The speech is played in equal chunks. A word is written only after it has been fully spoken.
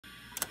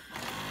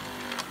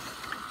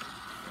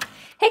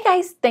Hey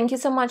guys, thank you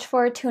so much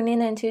for tuning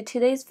into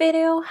today's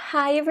video.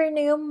 Hi, if you're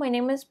new, my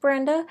name is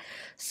Brenda.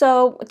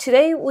 So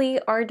today we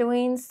are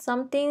doing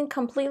something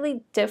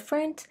completely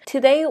different.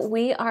 Today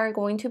we are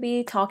going to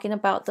be talking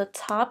about the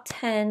top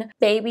 10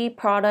 baby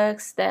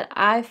products that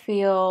I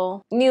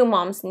feel new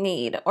moms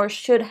need or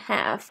should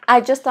have.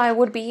 I just thought it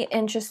would be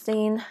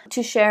interesting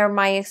to share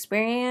my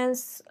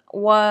experience,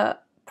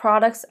 what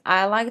products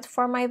I liked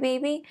for my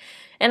baby,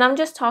 and I'm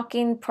just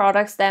talking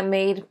products that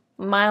made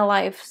my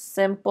life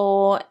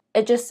simple.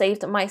 It just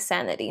saved my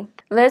sanity.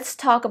 Let's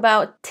talk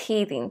about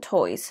teething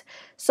toys.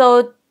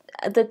 So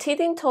the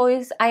teething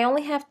toys, I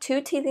only have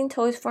two teething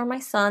toys for my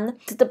son.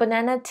 It's the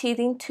banana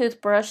teething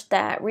toothbrush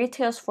that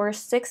retails for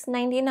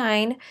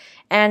 $6.99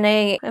 and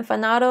a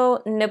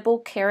Infanato nibble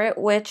carrot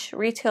which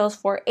retails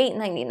for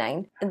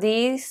 $8.99.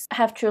 These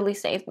have truly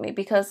saved me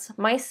because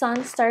my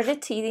son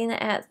started teething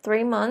at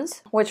 3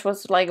 months, which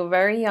was like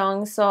very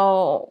young.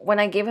 So when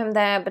I gave him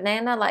that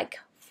banana, like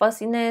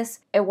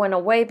fussiness, it went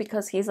away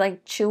because he's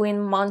like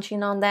chewing,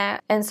 munching on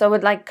that, and so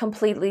it like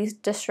completely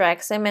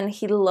distracts him, and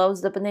he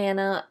loves the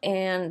banana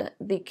and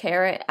the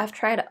carrot. I've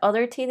tried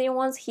other teething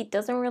ones, he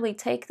doesn't really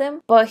take them,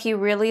 but he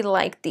really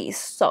liked these,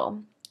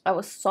 so I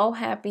was so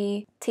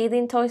happy.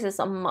 Teething toys is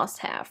a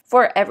must-have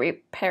for every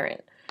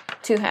parent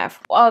to have.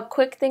 A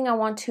quick thing I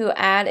want to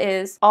add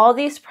is all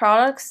these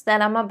products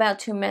that I'm about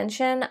to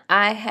mention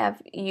I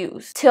have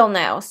used till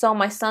now. So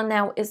my son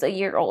now is a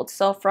year old,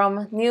 so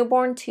from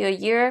newborn to a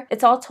year,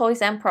 it's all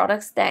toys and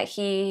products that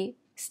he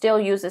still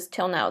uses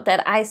till now,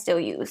 that I still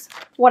use.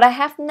 What I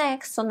have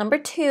next, so number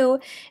 2,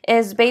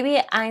 is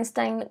Baby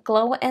Einstein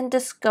Glow and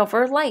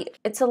Discover Light.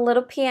 It's a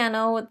little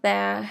piano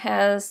that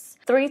has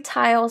 3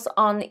 tiles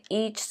on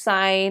each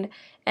side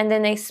and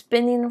then a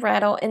spinning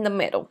rattle in the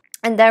middle.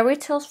 And that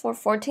retails for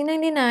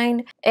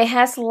 $14.99. It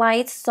has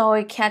lights so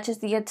it catches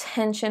the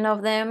attention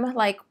of them.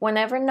 Like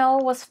whenever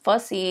Noah was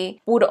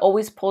fussy, we would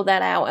always pull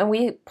that out. And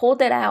we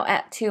pulled it out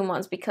at 2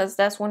 months because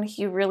that's when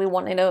he really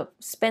wanted to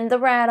spin the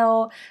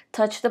rattle,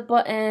 touch the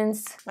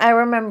buttons. I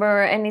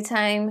remember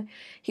anytime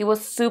he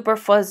was super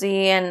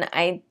fuzzy and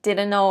I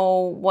didn't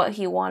know what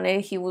he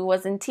wanted. He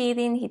wasn't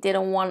teething, he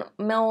didn't want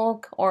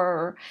milk,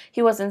 or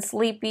he wasn't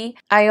sleepy.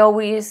 I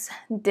always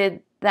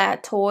did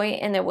that toy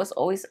and it was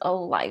always a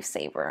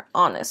lifesaver,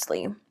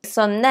 honestly.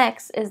 So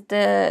next is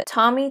the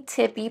Tommy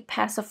Tippy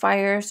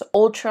Pacifiers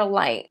Ultra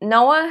Light.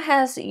 Noah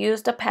has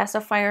used a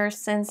pacifier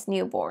since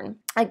newborn.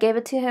 I gave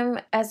it to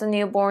him as a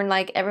newborn.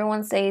 Like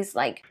everyone says,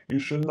 like, you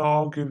should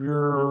not give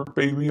your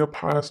baby a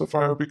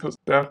pacifier because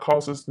that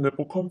causes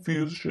nipple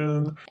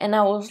confusion. And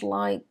I was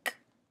like,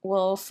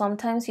 well,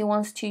 sometimes he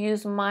wants to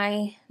use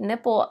my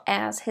nipple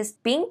as his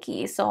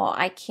binky, so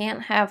I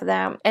can't have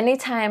that.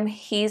 Anytime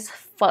he's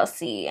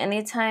fussy,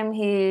 anytime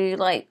he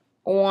like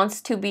wants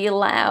to be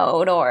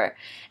loud,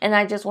 and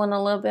I just want a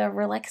little bit of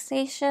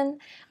relaxation,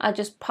 I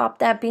just pop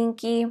that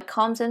binky,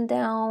 calms him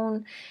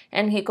down,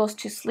 and he goes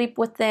to sleep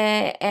with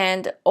it.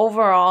 And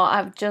overall,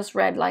 I've just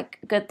read like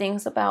good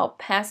things about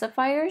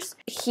pacifiers.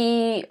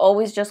 He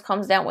always just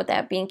comes down with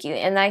that binky,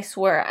 and I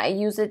swear I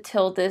use it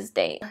till this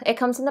day. It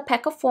comes in a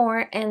pack of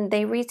 4 and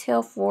they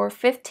retail for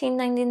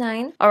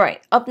 $15.99.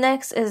 Alright, up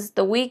next is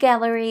the We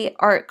Gallery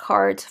art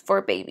cards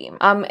for baby.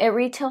 It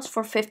retails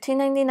for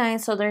 $15.99,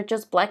 so they're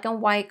just black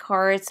and white cards.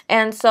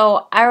 And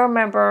so I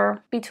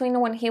remember between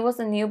when he was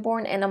a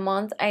newborn and a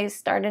month, I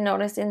started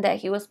noticing that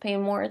he was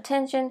paying more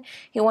attention.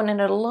 He wanted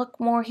to look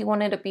more, he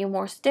wanted to be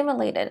more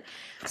stimulated.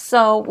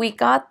 So we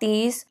got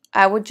these.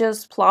 I would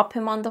just plop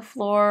him on the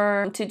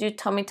floor to do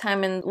tummy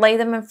time and lay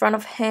them in front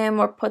of him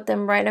or put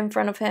them right in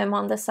front of him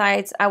on the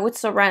sides. I would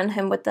surround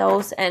him with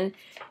those, and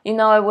you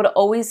know, I would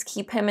always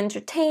keep him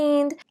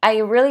entertained. I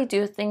really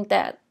do think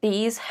that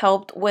these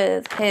helped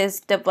with his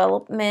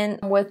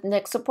development with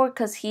neck support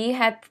because he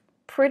had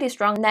pretty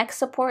strong neck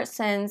support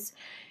since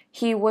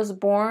he was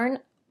born,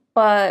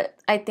 but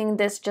I think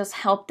this just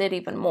helped it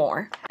even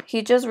more.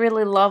 He just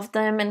really loved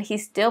them and he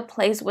still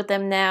plays with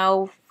them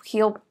now.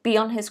 He'll be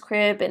on his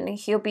crib and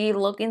he'll be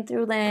looking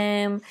through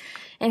them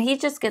and he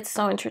just gets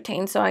so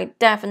entertained. So I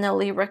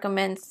definitely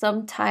recommend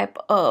some type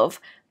of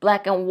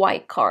black and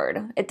white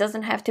card. It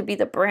doesn't have to be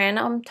the brand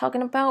I'm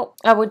talking about.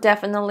 I would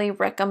definitely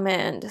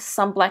recommend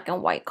some black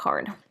and white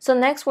card. So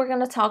next we're going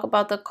to talk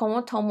about the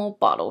Komotomo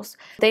bottles.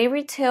 They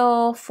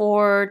retail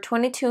for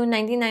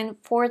 $22.99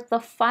 for the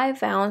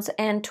 5 ounce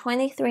and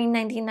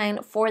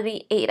 $23.99 for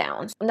the 8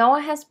 ounce.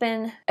 Noah has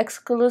been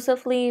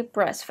exclusively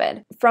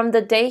breastfed. From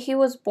the day he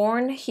was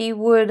born, he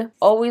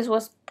always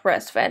was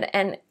breastfed,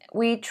 and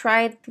we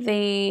tried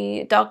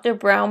the Dr.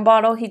 Brown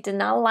bottle. He did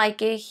not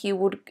like it. He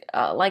would,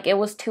 like it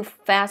was too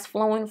fast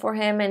flowing for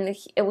him and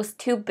it was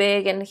too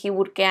big and he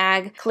would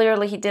gag.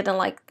 Clearly he didn't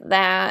like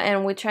that.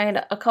 And we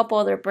tried a couple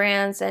other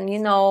brands, and you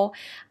know,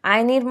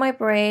 I need my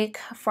break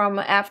from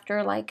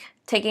after like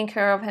taking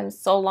care of him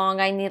so long.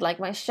 I need like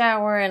my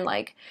shower and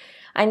like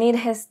I need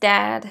his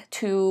dad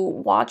to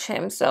watch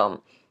him.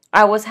 So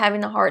I was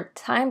having a hard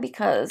time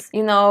because,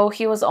 you know,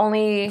 he was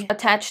only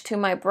attached to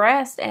my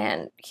breast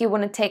and he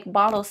wouldn't take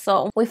bottles.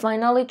 So we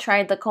finally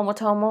tried the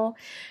Komotomo,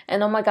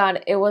 and oh my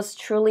god, it was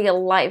truly a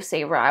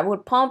lifesaver. I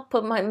would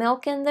put my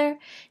milk in there,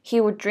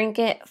 he would drink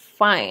it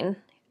fine.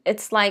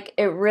 It's like,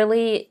 it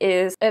really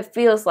is, it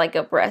feels like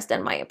a breast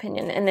in my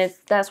opinion, and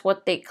that's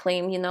what they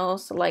claim, you know.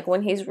 So like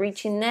when he's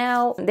reaching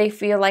now, they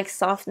feel like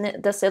softness,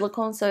 the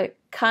silicone, so it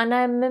kind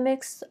of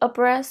mimics a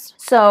breast.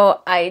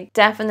 So I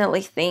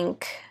definitely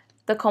think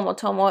the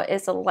Komotomo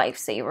is a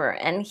lifesaver,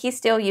 and he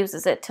still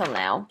uses it till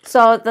now.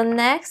 So the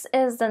next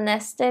is the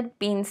nested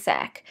bean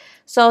sack.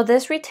 So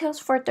this retails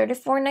for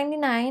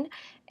 $34.99.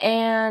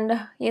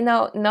 And, you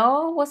know,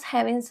 Noah was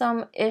having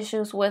some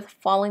issues with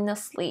falling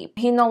asleep.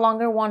 He no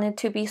longer wanted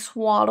to be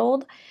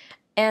swaddled.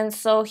 And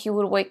so he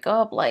would wake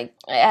up like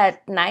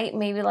at night,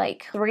 maybe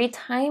like 3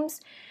 times.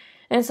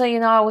 And so,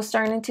 you know, I was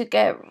starting to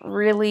get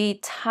really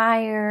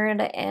tired,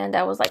 and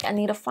I was like, I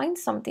need to find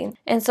something.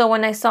 And so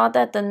when I saw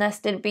that the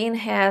nested bean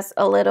has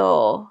a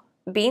little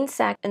bean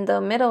sack in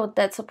the middle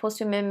that's supposed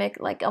to mimic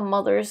like a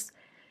mother's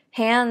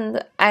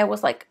hand, I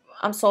was like,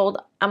 I'm sold.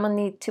 I'm gonna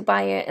need to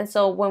buy it. And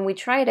so when we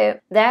tried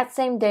it, that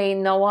same day,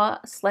 Noah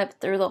slept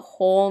through the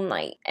whole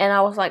night. And I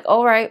was like,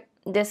 all right,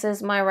 this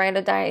is my ride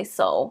or die.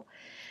 So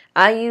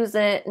I use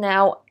it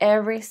now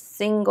every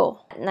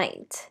single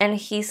night. And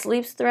he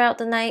sleeps throughout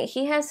the night.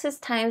 He has his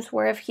times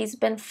where if he's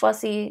been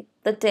fussy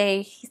the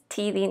day he's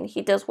teething,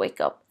 he does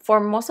wake up. For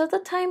most of the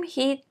time,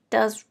 he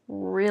does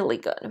really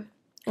good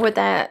with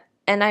that.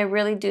 And I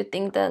really do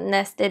think the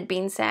nested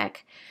bean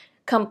sack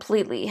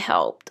completely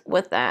helped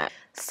with that.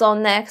 So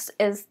next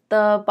is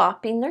the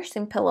Boppy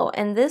nursing pillow,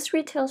 and this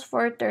retails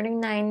for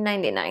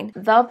 $39.99.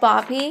 The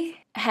Boppy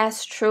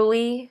has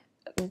truly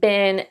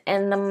been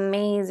an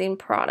amazing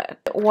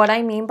product. What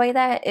I mean by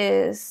that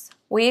is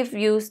we've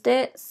used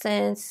it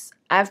since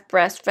I've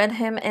breastfed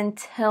him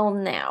until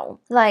now.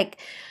 Like,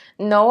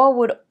 Noah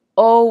would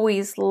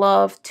always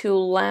love to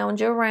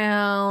lounge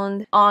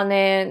around on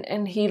it,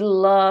 and he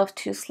loved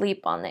to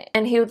sleep on it,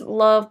 and he would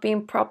love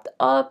being propped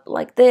up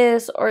like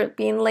this or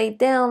being laid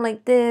down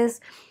like this,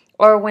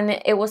 or when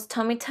it was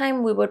tummy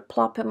time, we would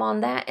plop him on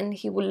that and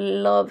he would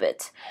love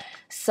it.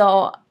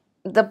 So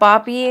the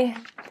Boppy,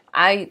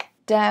 I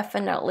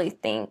definitely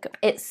think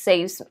it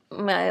saves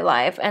my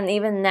life, and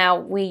even now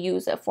we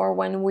use it for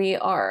when we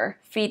are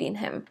feeding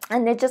him,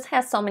 and it just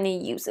has so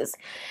many uses.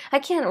 I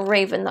can't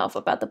rave enough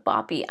about the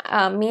Boppy.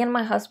 Me and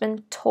my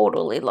husband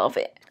totally love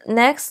it.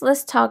 Next,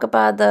 let's talk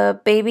about the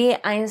Baby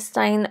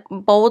Einstein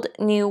Bold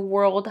New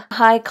World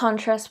High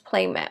Contrast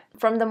Playmat.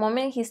 From the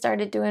moment he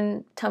started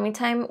doing tummy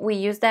time, we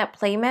use that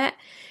playmat,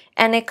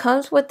 and it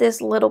comes with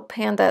this little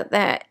panda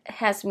that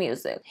has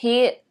music.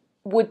 He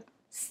would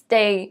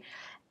stay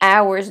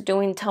hours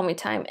doing tummy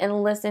time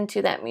and listen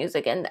to that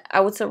music, and I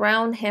would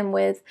surround him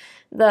with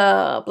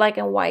the black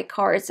and white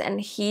cards, and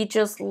he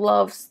just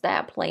loves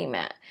that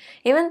playmat.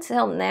 Even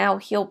till now,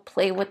 he'll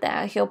play with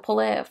that. He'll pull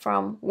it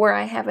from where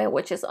I have it,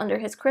 which is under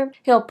his crib.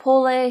 He'll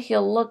pull it,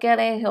 he'll look at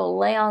it, he'll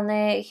lay on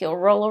it, he'll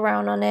roll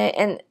around on it.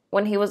 And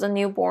when he was a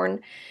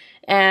newborn,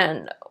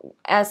 and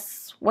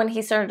when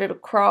he started to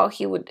crawl,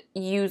 he would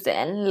use it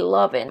and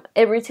love it.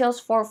 It retails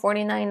for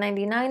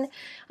 $49.99.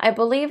 I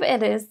believe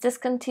it is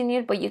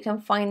discontinued, but you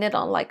can find it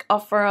on like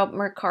OfferUp,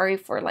 Mercari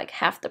for like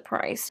half the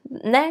price.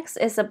 Next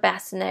is a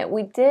bassinet.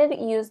 We did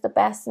use the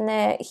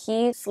bassinet.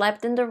 He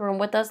slept in the room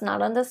with us,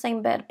 not on the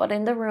same bed, but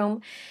in the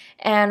room.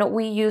 And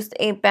we used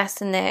a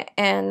bassinet,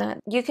 and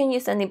you can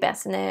use any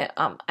bassinet.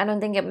 I don't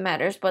think it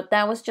matters, but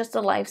that was just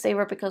a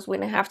lifesaver because we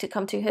didn't have to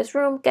come to his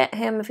room, get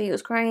him if he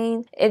was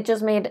crying. It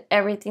just made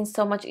everything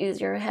so much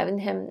easier having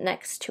him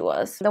next to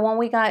us. The one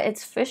we got,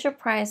 it's Fisher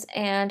Price,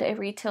 and it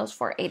retails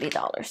for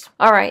 $80.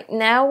 All right,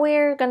 now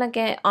we're gonna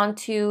get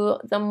onto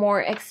the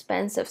more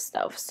expensive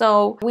stuff.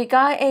 So we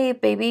got a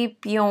Baby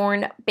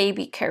Bjorn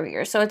baby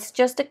carrier. So it's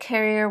just a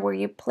carrier where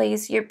you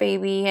place your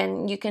baby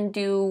and you can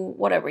do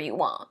whatever you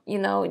want. You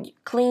know,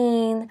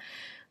 clean,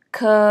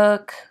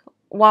 cook,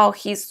 while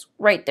he's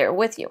right there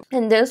with you.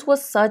 And this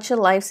was such a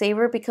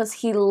lifesaver because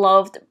he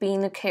loved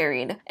being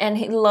carried, and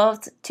he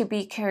loved to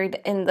be carried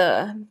in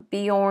the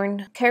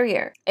Bjorn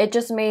carrier. It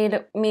just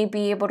made me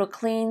be able to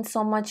clean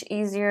so much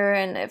easier,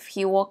 and if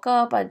he woke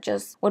up, I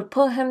just would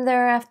put him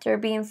there after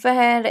being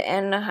fed,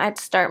 and I'd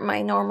start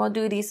my normal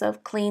duties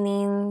of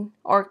cleaning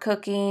or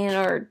cooking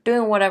or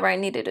doing whatever I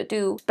needed to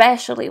do.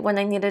 Especially when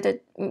I needed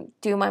to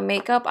do my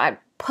makeup, I'd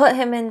put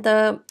him in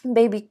the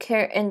baby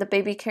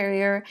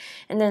carrier,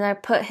 and then I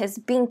put his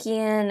binky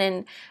in,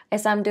 and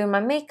as I'm doing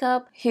my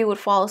makeup, he would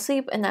fall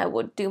asleep and I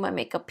would do my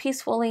makeup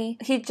peacefully.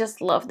 He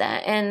just loved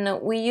that,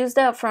 and we used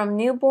that from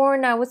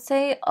newborn, I would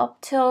say, up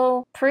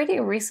till pretty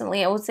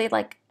recently. I would say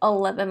like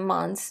 11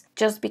 months,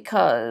 just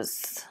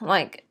because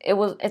like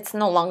it's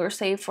no longer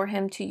safe for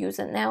him to use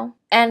it now.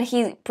 And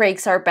he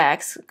breaks our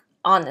backs.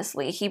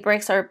 Honestly, he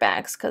breaks our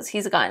backs because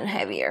he's gotten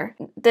heavier.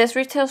 This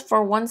retails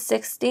for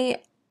 $160.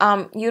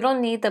 You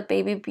don't need the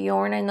baby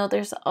Bjorn. I know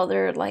there's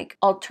other like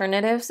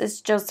alternatives.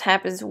 It just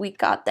happens we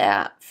got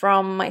that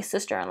from my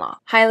sister-in-law.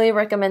 Highly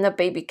recommend a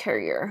baby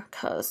carrier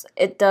because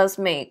it does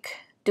make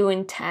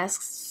doing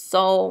tasks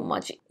so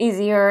much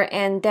easier,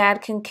 and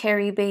dad can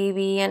carry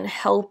baby and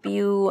help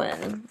you,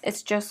 and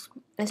it's just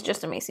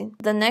amazing.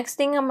 The next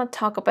thing I'm gonna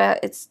talk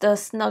about is the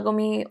Snuggle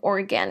Me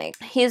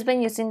Organic. He's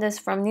been using this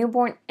from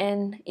newborn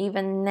and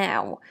even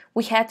now.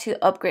 We had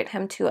to upgrade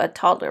him to a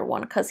toddler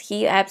one because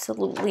he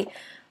absolutely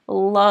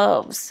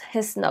loves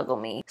his Snuggle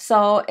Me.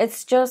 So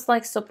it's just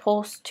like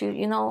supposed to,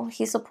 you know,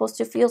 he's supposed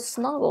to feel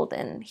snuggled,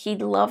 and he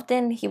loved it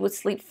and he would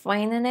sleep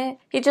fine in it.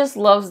 He just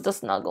loves the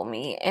Snuggle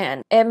Me,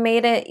 and it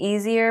made it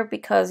easier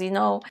because, you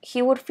know,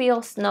 he would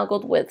feel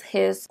snuggled with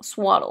his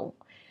swaddle,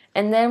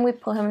 and then we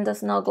put him in the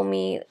Snuggle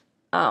Me,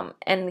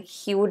 and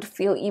he would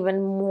feel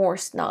even more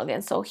snug,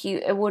 and so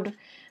it would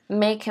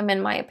make him,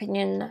 in my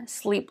opinion,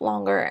 sleep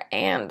longer.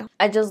 And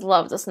I just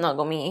love the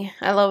Snuggle Me.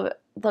 I love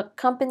the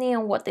company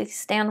and what they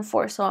stand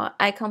for, so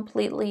I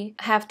completely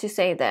have to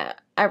say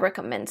that I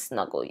recommend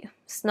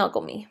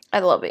Snuggle Me. I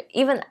love it.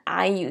 Even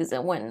I use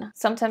it when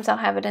sometimes I'll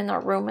have it in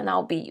our room and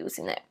I'll be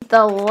using it.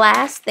 The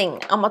last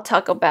thing I'm gonna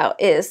talk about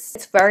is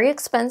it's very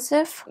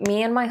expensive.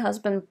 Me and my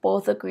husband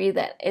both agree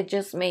that it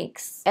just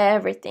makes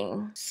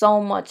everything so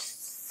much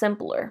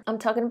simpler. I'm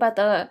talking about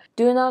the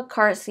Doona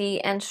car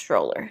seat and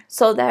stroller.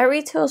 So that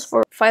retails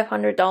for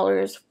 $500,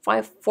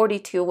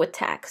 $542 with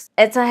tax.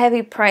 It's a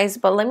heavy price,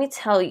 but let me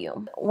tell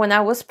you, when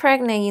I was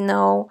pregnant, you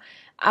know,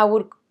 I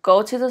would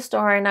go to the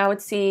store and I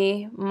would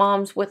see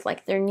moms with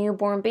like their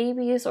newborn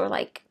babies or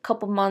like a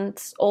couple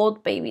months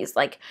old babies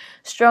like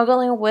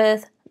struggling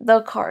with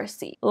the car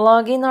seat,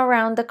 lugging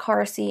around the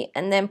car seat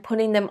and then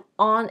putting them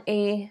on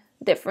a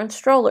different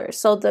stroller.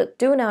 So the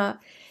Doona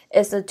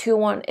is the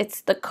 2-1.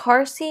 It's the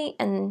car seat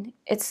and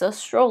it's a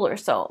stroller.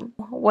 So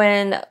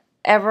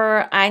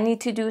whenever I need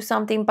to do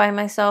something by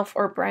myself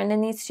or Brandon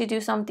needs to do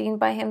something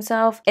by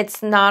himself,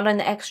 it's not an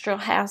extra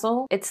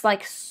hassle. It's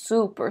like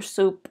super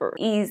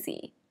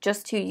easy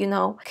just to, you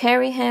know,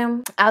 carry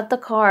him out the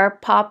car,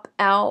 pop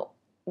out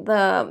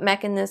the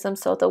mechanism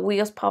so the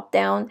wheels pop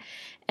down,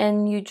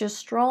 and you just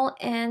stroll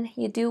and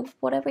you do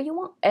whatever you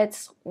want.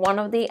 It's one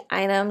of the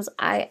items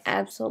I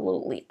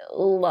absolutely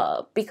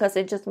love because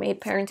it just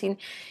made parenting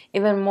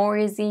even more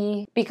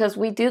easy, because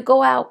we do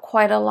go out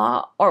quite a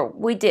lot, or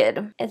we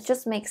did. It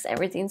just makes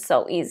everything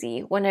so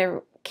easy when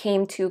it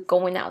came to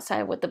going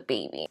outside with the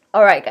baby.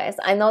 All right, guys,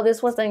 I know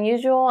this was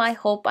unusual. I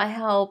hope I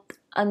helped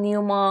a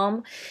new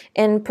mom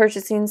in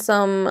purchasing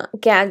some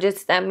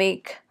gadgets that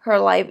make her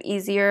life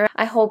easier.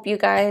 I hope you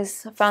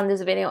guys found this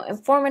video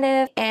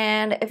informative,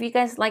 and if you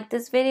guys like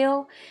this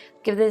video,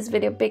 give this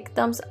video a big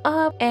thumbs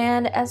up,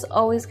 and as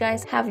always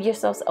guys, have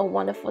yourselves a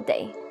wonderful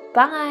day.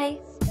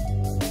 Bye.